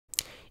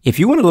If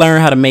you want to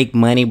learn how to make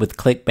money with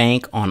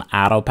Clickbank on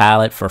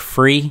Autopilot for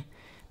free,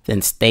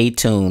 then stay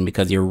tuned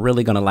because you're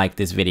really going to like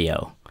this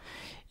video.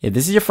 If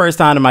this is your first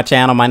time to my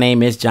channel, my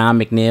name is John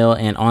McNeil,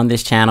 and on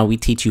this channel, we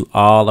teach you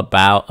all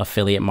about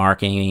affiliate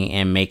marketing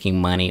and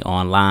making money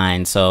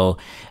online. So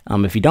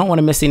if you don't want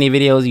to miss any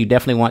videos, you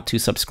definitely want to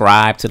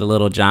subscribe to the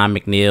little John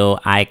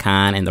McNeil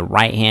icon in the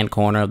right-hand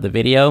corner of the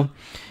video,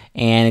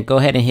 and go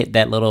ahead and hit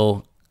that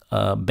little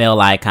bell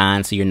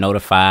icon so you're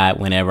notified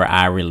whenever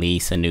I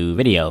release a new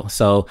video.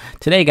 So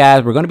today,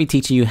 guys, we're going to be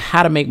teaching you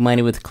how to make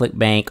money with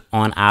Clickbank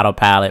on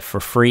Autopilot for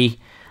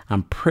free.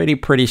 I'm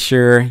pretty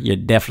sure you're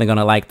definitely going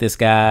to like this,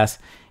 guys,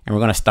 and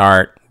we're going to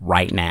start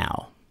right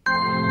now.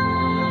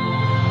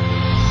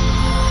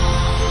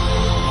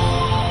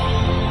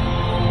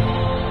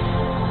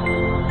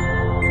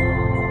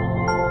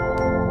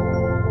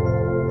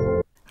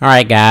 All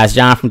right, guys,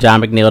 John from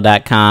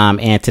johnmcneil.com,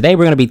 and today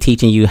we're going to be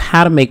teaching you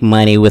how to make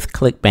money with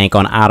Clickbank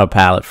on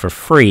Autopilot for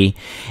free.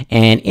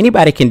 And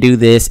anybody can do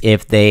this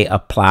if they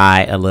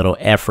apply a little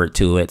effort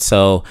to it.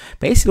 So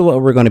basically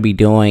what we're going to be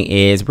doing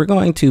is we're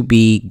going to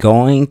be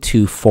going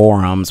to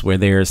forums where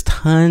there's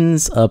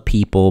tons of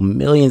people,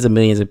 millions and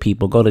millions of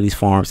people go to these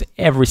forums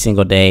every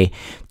single day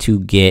to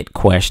get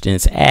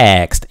questions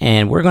asked.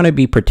 And we're going to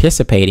be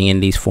participating in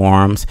these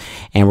forums,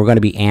 and we're going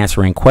to be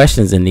answering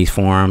questions in these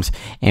forums,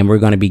 and we're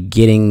going to be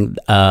getting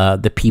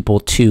the people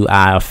to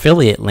our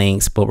affiliate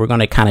links, but we're going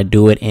to kind of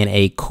do it in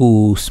a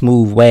cool,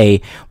 smooth way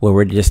where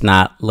we're just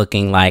not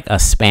looking like a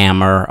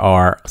spammer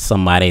or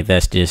somebody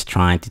that's just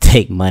trying to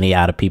take money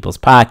out of people's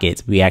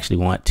pockets. We actually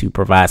want to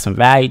provide some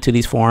value to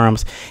these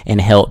forums and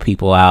help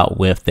people out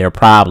with their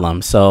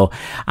problems. So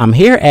I'm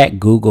here at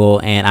Google,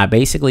 and I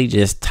basically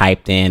just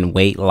typed in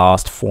weight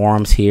loss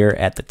forums here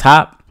at the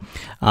top.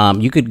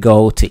 You could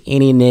go to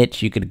any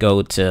niche. You could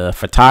go to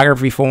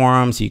photography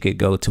forums, you could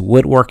go to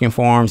woodworking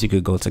forums, you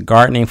could go to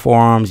gardening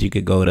forums, you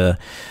could go to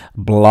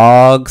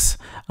blogs.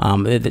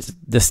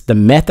 The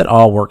method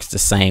all works the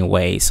same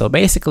way. So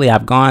basically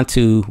I've gone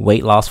to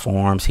weight loss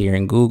forums here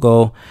in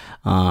Google.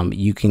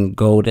 You can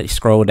go to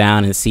scroll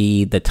down and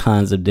see the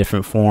tons of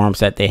different forums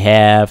that they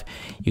have.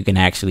 You can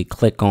actually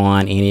click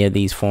on any of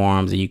these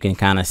forums, and you can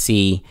kind of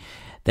see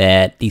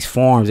that these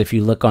forums, if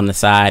you look on the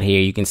side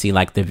here, you can see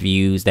like the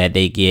views that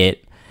they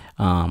get,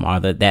 or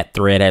that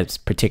thread has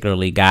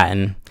particularly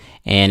gotten.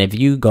 And if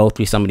you go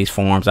through some of these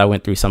forums, I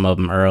went through some of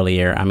them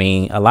earlier. I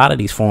mean, a lot of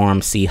these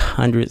forums see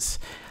hundreds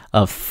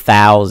of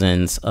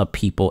thousands of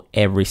people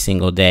every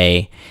single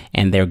day,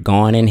 and they're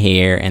going in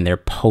here and they're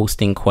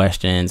posting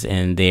questions,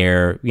 and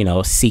they're, you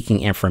know, seeking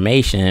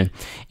information.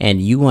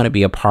 And you want to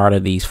be a part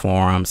of these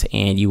forums,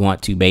 and you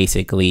want to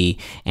basically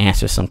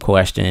answer some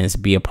questions,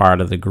 be a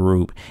part of the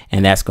group,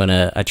 and that's going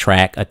to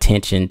attract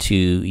attention to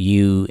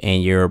you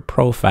and your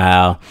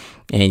profile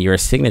and your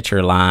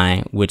signature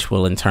line, which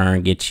will in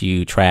turn get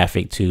you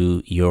traffic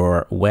to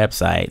your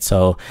website.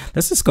 So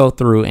let's just go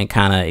through and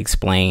kind of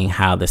explain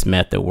how this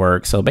method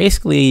works. So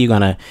basically, you're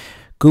going to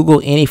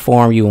Google any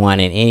forum you want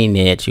in any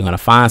niche. You're going to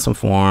find some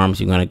forums.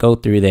 You're going to go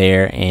through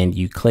there, and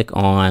you click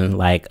on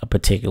like a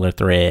particular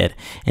thread.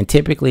 And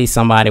typically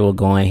somebody will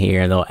go in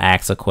here, they'll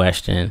ask a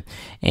question.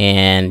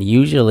 And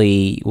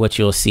usually what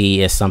you'll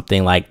see is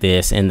something like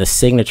this. In the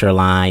signature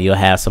line, you'll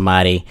have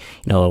somebody,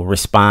 you know,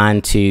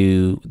 respond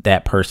to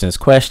that person's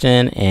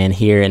question. And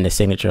here in the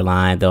signature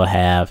line, they'll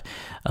have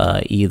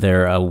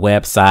either a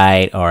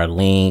website or a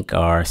link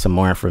or some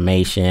more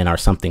information or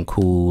something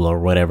cool or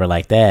whatever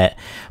like that.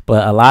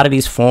 But a lot of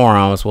these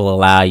forums will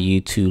allow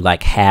you to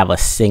like have a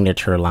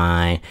signature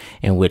line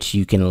in which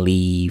you can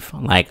leave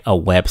like a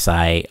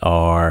website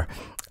or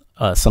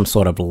some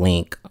sort of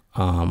link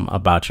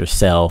about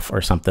yourself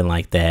or something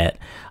like that.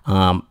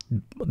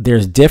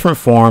 There's different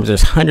forums.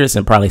 There's hundreds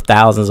and probably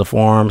thousands of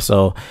forums.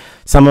 So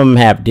some of them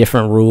have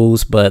different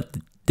rules, but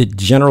the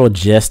general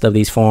gist of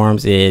these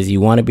forums is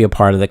you want to be a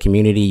part of the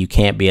community. You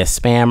can't be a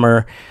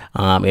spammer.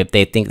 If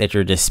they think that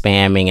you're just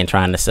spamming and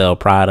trying to sell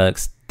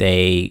products,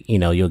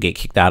 you'll get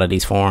kicked out of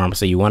these forums.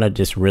 So you want to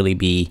just really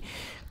be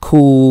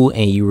cool,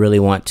 and you really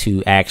want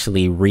to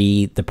actually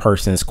read the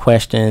person's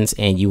questions,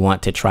 and you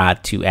want to try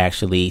to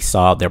actually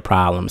solve their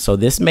problems. So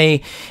this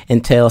may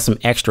entail some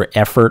extra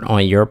effort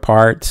on your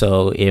part.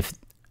 So if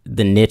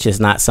the niche is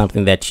not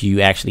something that you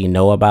actually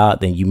know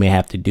about, then you may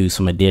have to do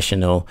some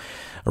additional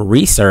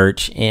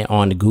research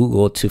on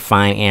Google to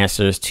find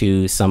answers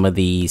to some of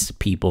these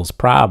people's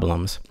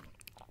problems.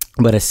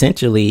 But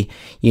essentially,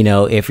 you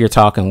know, if you're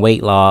talking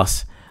weight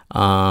loss,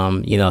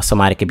 you know,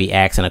 somebody could be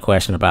asking a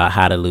question about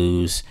how to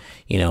lose,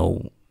 you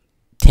know,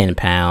 10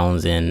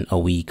 pounds in a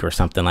week or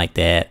something like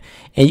that.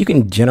 And you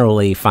can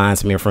generally find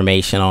some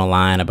information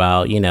online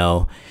about, you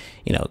know,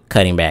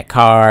 cutting back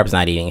carbs,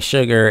 not eating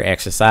sugar,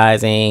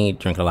 exercising,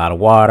 drink a lot of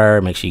water,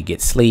 make sure you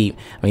get sleep.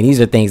 I mean, these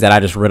are things that I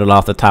just riddled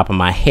off the top of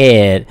my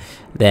head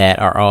that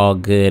are all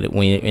good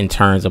in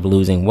terms of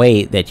losing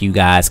weight that you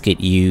guys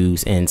could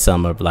use in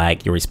some of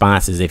like your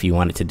responses if you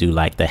wanted to do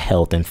like the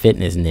health and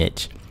fitness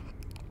niche.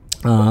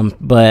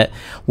 But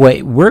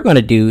what we're going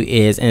to do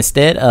is,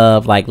 instead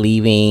of like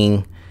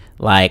leaving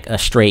like a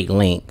straight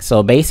link.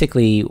 So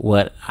basically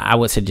what I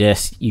would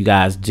suggest you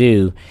guys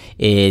do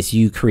is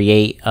you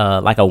create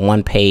like a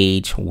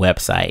one-page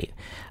website.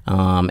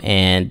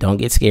 And don't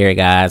get scared,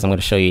 guys. I'm going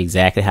to show you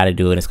exactly how to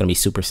do it. It's going to be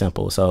super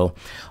simple. So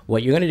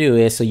what you're going to do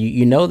is, so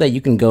you know that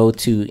you can go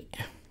to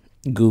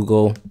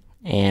Google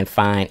and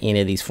find any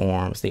of these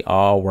forms. They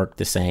all work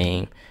the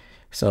same.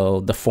 So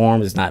the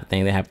form is not the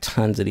thing. They have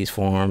tons of these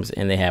forms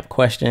and they have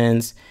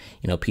questions.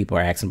 You know, people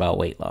are asking about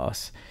weight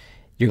loss.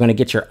 You're going to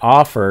get your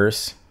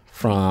offers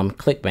from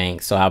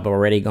Clickbank. So I've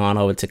already gone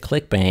over to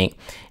Clickbank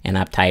and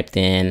I've typed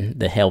in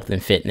the health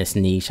and fitness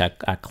niche. I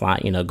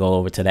go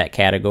over to that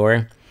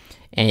category,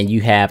 and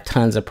you have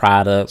tons of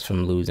products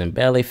from losing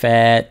belly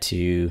fat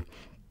to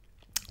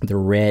the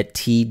red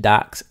tea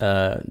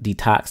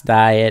detox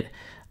diet.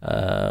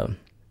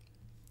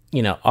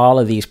 You know, all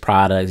of these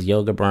products,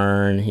 Yoga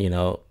Burn, you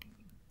know,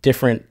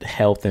 different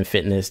health and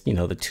fitness, you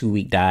know, the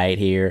 2-week diet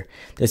here.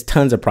 There's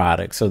tons of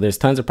products. So there's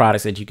tons of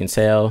products that you can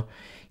sell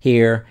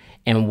here.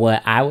 And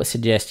what I would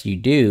suggest you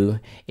do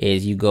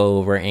is you go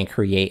over and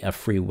create a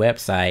free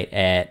website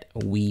at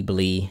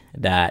Weebly.com.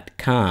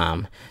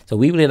 So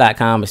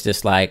Weebly.com is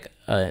just like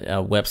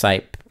a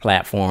website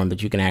platform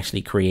that you can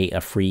actually create a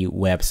free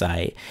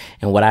website.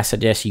 And what I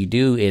suggest you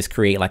do is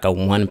create like a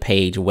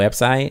one-page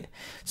website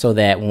so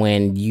that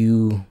when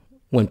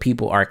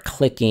people are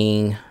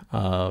clicking,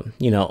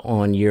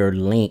 on your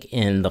link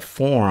in the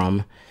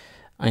forum,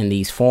 in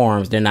these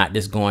forums, they're not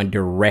just going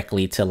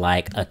directly to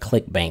like a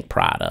Clickbank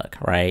product,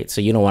 right?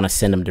 So you don't want to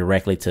send them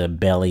directly to a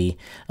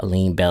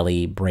lean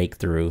belly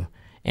breakthrough.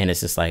 And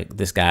it's just like,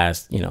 this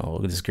girl's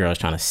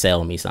trying to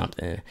sell me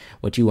something.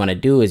 What you want to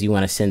do is you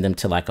want to send them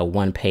to like a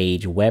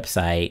one-page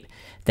website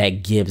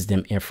that gives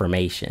them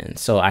information.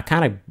 So I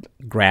kind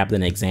of grabbed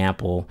an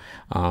example.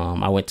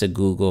 I went to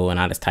Google and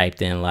I just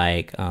typed in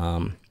like,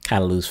 how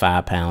to lose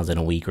 5 pounds in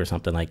a week or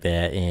something like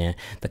that. And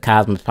the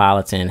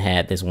Cosmopolitan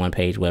had this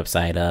one-page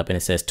website up, and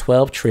it says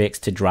 12 tricks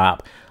to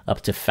drop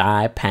up to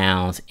 5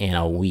 pounds in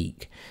a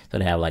week. So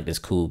they have like this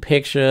cool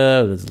picture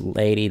of this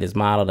lady, this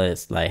model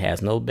that's like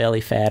has no belly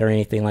fat or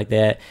anything like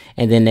that.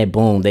 And then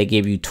they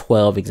give you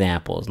 12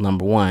 examples.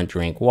 Number 1,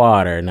 drink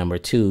water. Number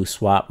 2,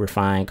 swap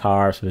refined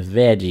carbs with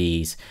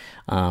veggies.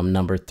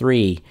 Number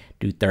 3,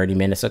 do 30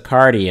 minutes of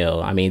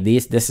cardio. I mean,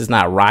 this is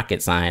not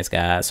rocket science,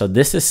 guys. So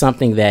this is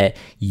something that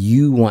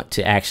you want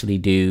to actually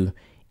do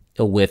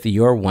with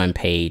your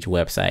one-page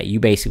website. You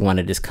basically want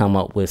to just come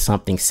up with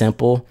something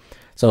simple.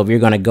 So if you're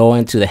going to go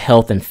into the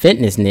health and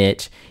fitness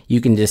niche,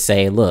 you can just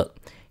say, look,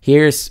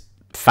 here's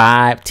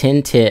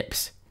 10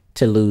 tips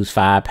to lose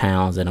 5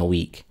 pounds in a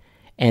week.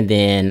 And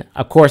then,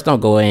 of course, don't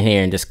go in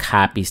here and just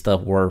copy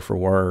stuff word for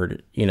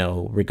word,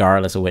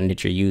 regardless of what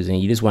niche you're using.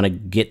 You just want to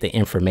get the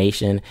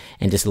information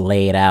and just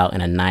lay it out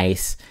in a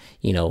nice,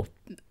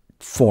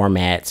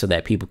 format so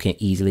that people can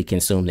easily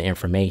consume the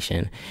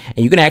information.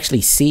 And you can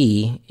actually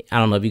see, I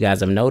don't know if you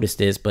guys have noticed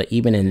this, but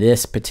even in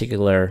this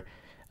particular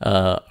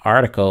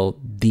article,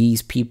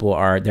 these people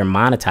they're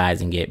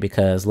monetizing it,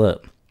 because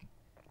look,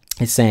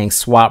 it's saying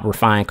swap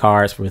refined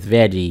carbs with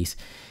veggies.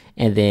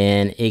 And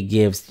then it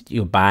gives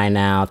you a buy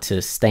now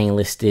to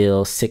stainless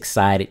steel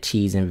 6-sided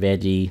cheese and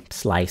veggie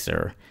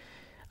slicer.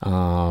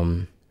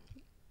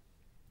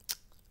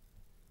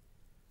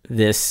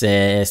 This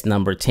says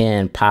number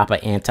 10,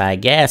 Papa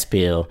anti-gas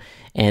pill.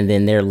 And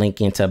then they're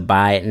linking to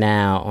buy it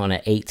now on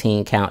an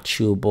 18-count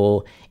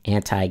chewable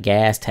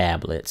anti-gas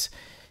tablets.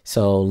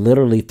 So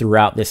literally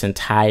throughout this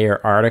entire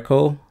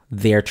article,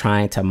 they're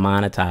trying to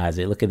monetize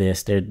it. Look at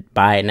this. They're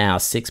buy it now,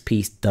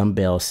 6-piece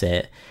dumbbell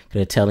set.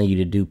 They're telling you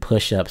to do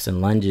push-ups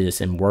and lunges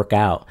and work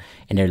out.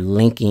 And they're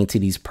linking to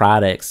these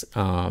products,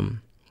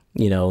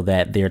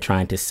 that they're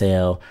trying to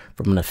sell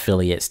from an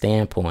affiliate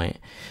standpoint.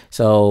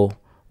 So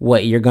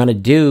what you're going to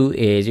do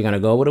is you're going to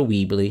go over to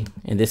Weebly,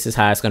 and this is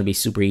how it's going to be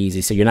super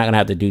easy. So you're not going to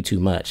have to do too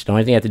much. The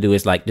only thing you have to do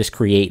is like just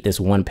create this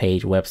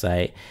one-page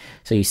website.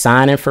 So you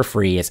sign in for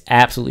free. It's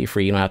absolutely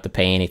free. You don't have to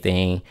pay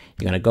anything.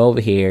 You're going to go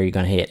over here. You're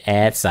going to hit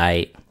add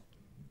site.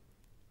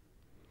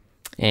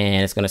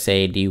 And it's going to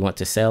say, do you want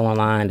to sell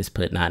online? Just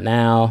put not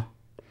now.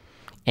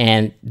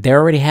 And they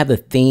already have the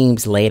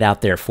themes laid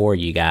out there for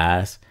you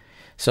guys.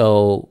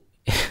 So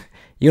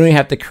you don't even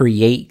have to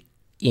create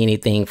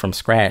anything from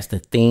scratch. The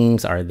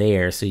themes are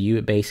there. So you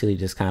would basically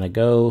just kind of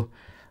go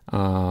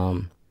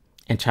and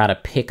try to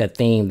pick a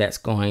theme that's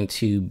going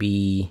to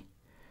be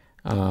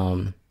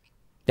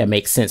that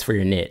makes sense for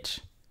your niche.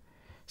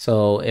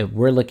 So if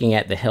we're looking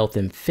at the health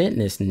and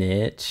fitness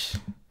niche,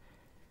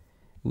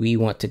 we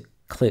want to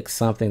click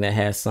something that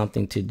has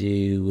something to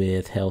do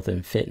with health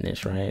and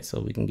fitness, right? So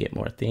we can get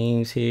more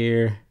themes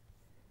here.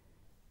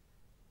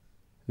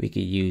 We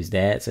could use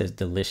that. It says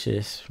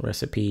delicious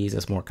recipes.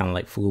 That's more kind of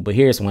like food. But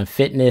here's one,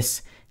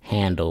 fitness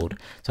handled.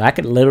 So I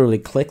could literally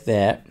click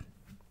that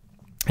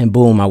and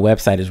boom, my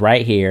website is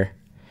right here.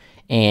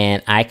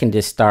 And I can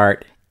just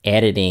start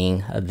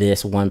editing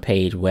this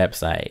one-page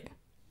website.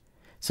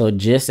 So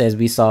just as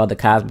we saw the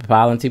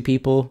Cosmopolitan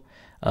people,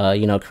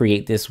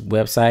 create this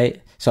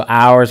website. So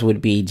ours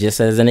would be, just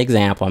as an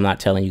example, I'm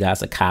not telling you guys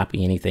to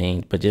copy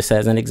anything, but just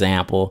as an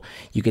example,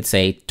 you could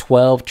say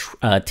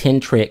 10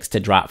 tricks to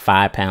drop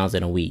 5 pounds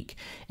in a week.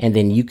 And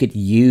then you could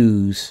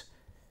use,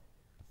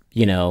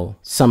 you know,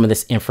 some of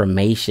this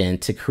information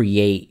to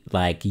create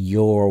like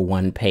your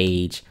one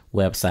page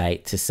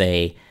website to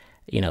say,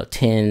 you know,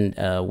 10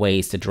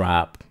 ways to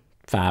drop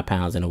 5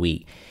 pounds in a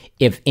week.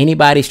 If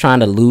anybody's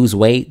trying to lose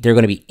weight, they're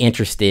going to be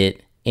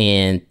interested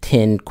in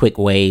 10 quick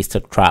ways to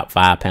drop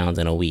 5 pounds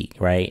in a week,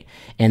 right?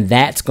 And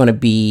that's going to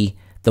be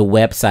the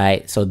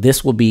website. So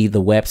this will be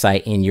the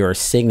website in your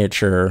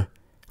signature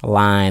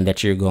line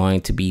that you're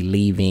going to be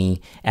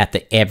leaving at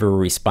the every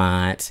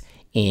response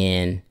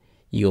in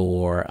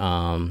your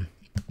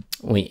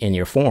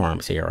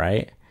forums here,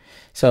 right?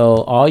 So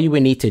all you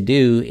would need to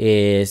do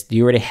is,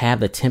 you already have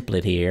the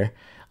template here.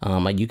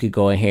 You could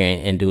go in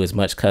here and do as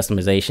much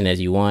customization as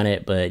you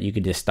wanted, but you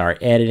could just start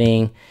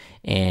editing,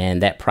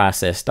 and that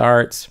process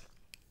starts,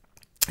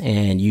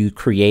 and you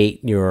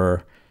create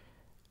your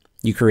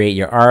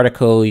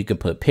article. You can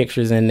put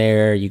pictures in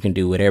there. You can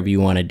do whatever you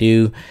want to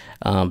do.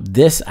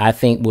 This, I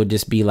think, would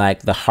just be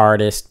like the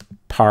hardest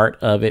part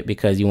of it,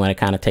 because you want to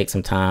kind of take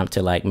some time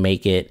to like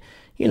make it,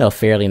 you know,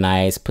 fairly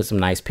nice, put some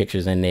nice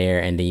pictures in there,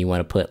 and then you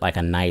want to put like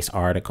a nice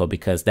article,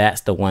 because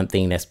that's the one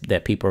thing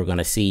that people are going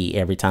to see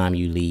every time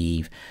you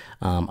leave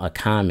a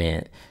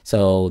comment.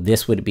 So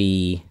this would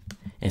be,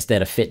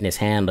 instead of fitness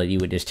handle, you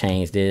would just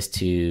change this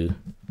to,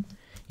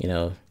 you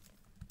know,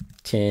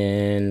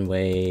 10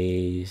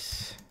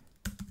 ways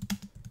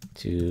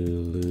to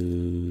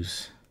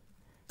lose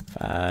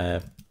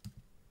 5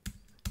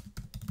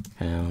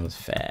 pounds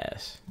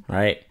fast,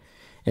 right?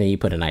 And then you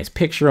put a nice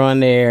picture on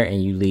there,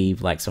 and you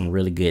leave like some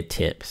really good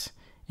tips.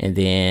 And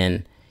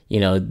then, you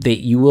know,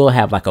 you will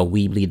have like a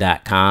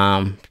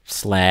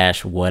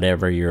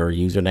weebly.com/whatever your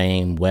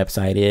username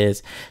website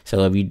is.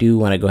 So if you do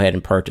want to go ahead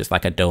and purchase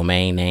like a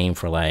domain name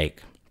for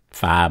like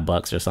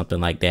 $5 or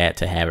something like that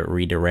to have it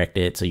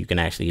redirected, so you can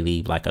actually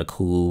leave like a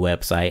cool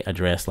website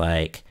address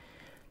like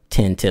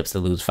 10 tips to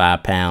lose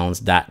 5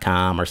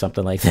 pounds.com or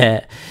something like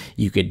that,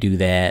 you could do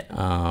that.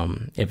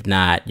 If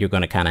not, you're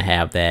going to kind of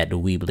have that, the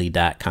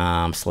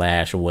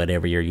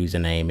weebly.com/whatever your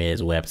username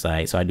is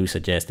website. So I do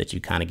suggest that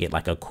you kind of get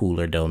like a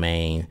cooler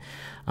domain.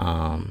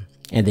 And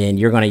then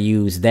you're going to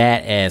use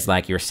that as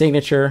like your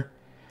signature.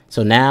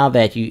 So now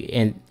that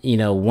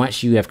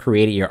once you have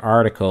created your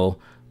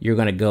article, you're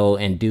going to go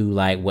and do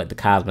like what the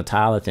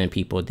Cosmopolitan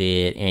people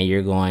did, and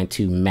you're going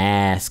to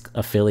mask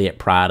affiliate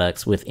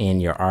products within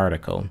your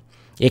article.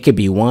 It could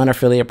be one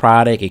affiliate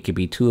product. It could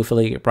be 2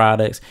 affiliate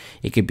products.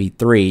 It could be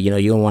 3. You know,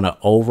 you don't want to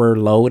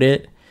overload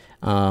it.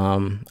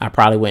 I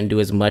probably wouldn't do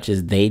as much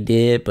as they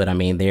did, but I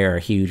mean, they're a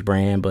huge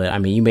brand. But I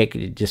mean, you make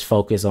it just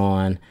focus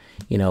on,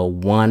 you know,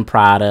 1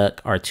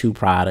 product or 2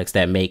 products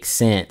that make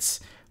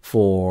sense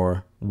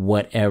for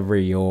whatever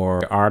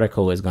your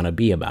article is going to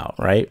be about,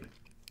 right?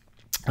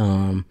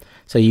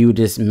 So you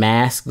just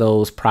mask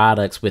those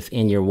products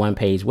within your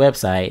one-page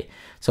website.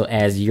 So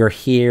as you're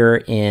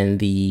here in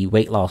the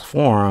weight loss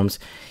forums,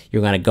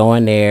 you're going to go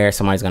in there.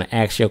 Somebody's going to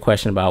ask you a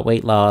question about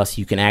weight loss.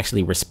 You can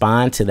actually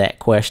respond to that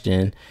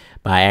question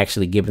by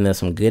actually giving them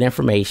some good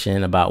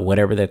information about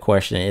whatever the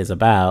question is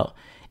about.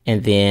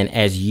 And then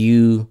as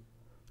you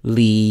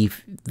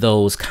leave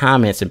those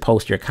comments and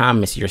post your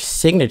comments, your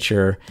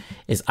signature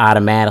is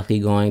automatically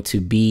going to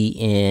be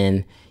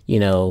in, you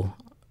know,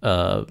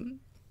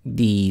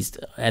 these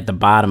at the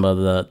bottom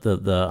of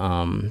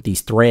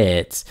these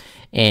threads.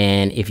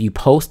 And if you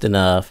post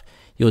enough,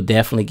 you'll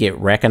definitely get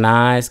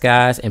recognized,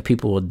 guys, and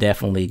people will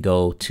definitely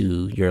go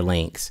to your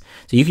links.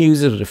 So you can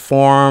use this with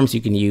forums.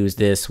 You can use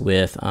this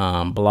with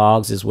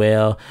blogs as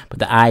well. But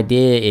the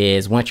idea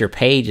is, once your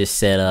page is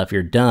set up,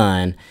 you're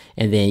done,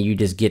 and then you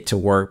just get to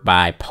work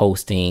by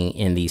posting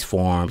in these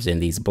forums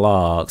and these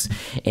blogs.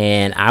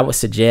 And I would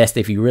suggest,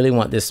 if you really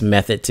want this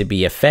method to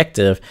be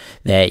effective,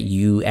 that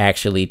you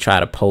actually try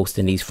to post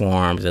in these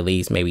forums at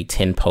least maybe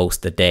 10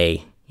 posts a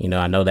day. You know,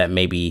 I know that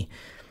maybe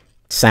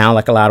sound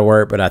like a lot of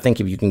work, but I think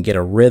if you can get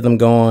a rhythm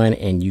going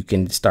and you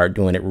can start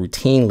doing it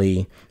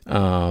routinely,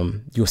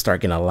 you'll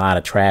start getting a lot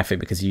of traffic,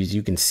 because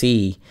you can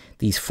see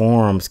these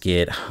forums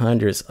get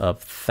hundreds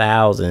of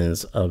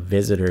thousands of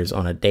visitors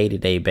on a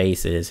day-to-day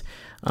basis.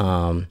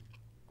 And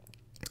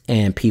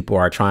people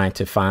are trying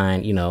to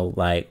find, you know,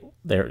 like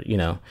they're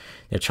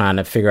trying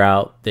to figure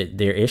out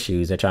their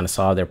issues. They're trying to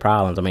solve their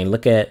problems. I mean,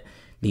 look at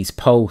these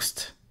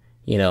posts.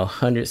 You know,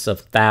 hundreds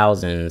of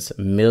thousands,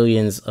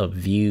 millions of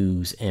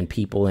views, and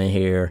people in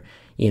here,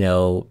 you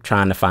know,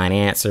 trying to find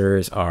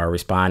answers or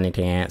responding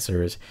to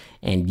answers.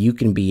 And you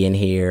can be in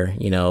here,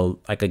 you know,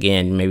 like,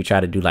 again, maybe try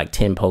to do like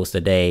 10 posts a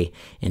day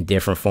in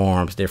different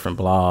forums, different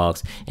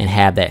blogs, and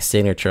have that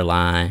signature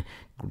line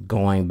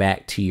going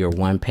back to your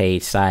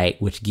one-page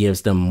site, which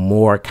gives them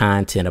more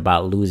content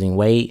about losing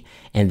weight,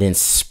 and then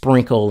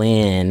sprinkle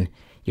in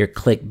your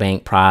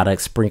Clickbank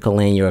products, sprinkle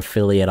in your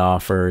affiliate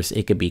offers.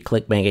 It could be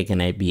Clickbank, it can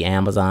be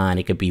Amazon,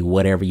 it could be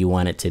whatever you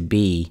want it to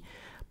be.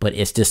 but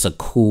it's just a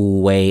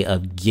cool way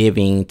of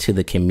giving to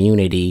the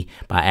community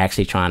by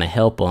actually trying to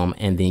help them,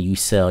 and then you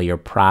sell your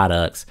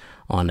products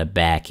on the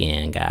back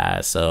end,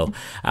 guys. So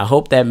I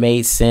hope that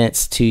made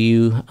sense to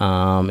you.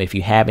 If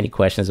you have any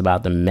questions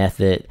about the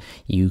method,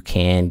 you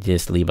can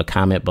just leave a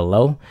comment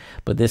below.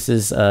 But this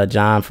is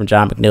John from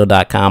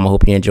johnmcneil.com. I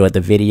hope you enjoyed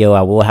the video.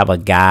 I will have a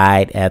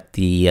guide at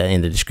the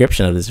in the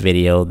description of this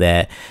video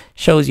that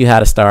shows you how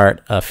to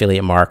start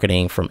affiliate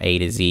marketing from A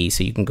to Z.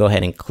 So you can go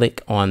ahead and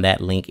click on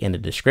that link in the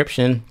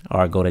description,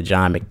 or go to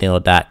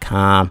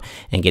johnmcneil.com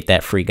and get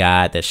that free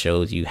guide that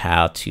shows you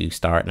how to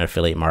start an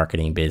affiliate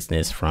marketing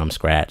business from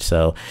scratch.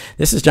 So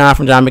this is John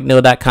from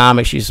johnmcneil.com.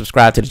 Make sure you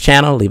subscribe to the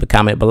channel, leave a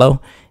comment below,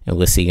 and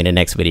we'll see you in the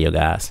next video,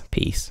 guys.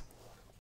 Peace.